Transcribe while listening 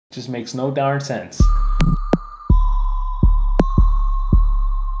Just makes no darn sense.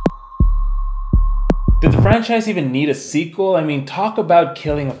 Did the franchise even need a sequel? I mean, talk about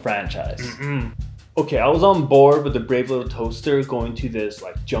killing a franchise. Okay, I was on board with the Brave Little Toaster going to this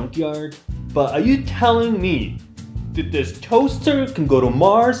like junkyard, but are you telling me that this toaster can go to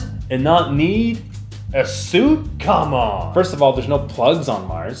Mars and not need a suit? Come on! First of all, there's no plugs on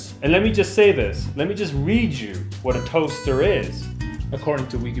Mars. And let me just say this, let me just read you what a toaster is. According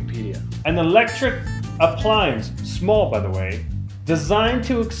to Wikipedia. An electric appliance, small by the way, designed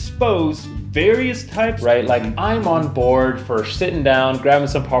to expose various types. Right, like I'm on board for sitting down, grabbing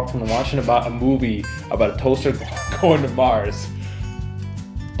some popcorn and watching about a movie about a toaster going to Mars.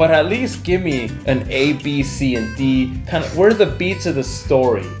 But at least give me an A, B, C, and D. Kind of, where are the beats of the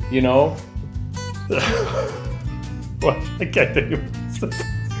story, you know? What? I can't think of this.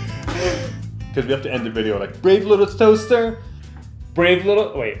 Because we have to end the video like, Brave Little Toaster. Brave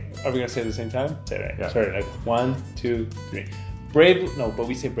Little, wait, are we gonna say it at the same time? Say it right. Yeah. Sorry, like 1, 2, 3. Brave, no, but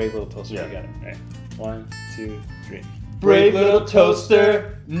we say Brave Little Toaster together. Right. 1, 2, 3. Brave Little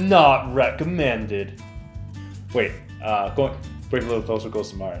Toaster, not recommended. Wait, Brave Little Toaster goes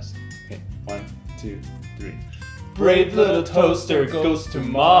to Mars. Okay, 1, 2, 3. Brave Little Toaster goes to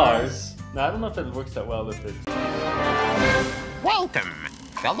Mars. Now, I don't know if it works that well if it's... Welcome,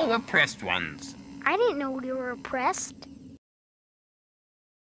 fellow oppressed ones. I didn't know we were oppressed.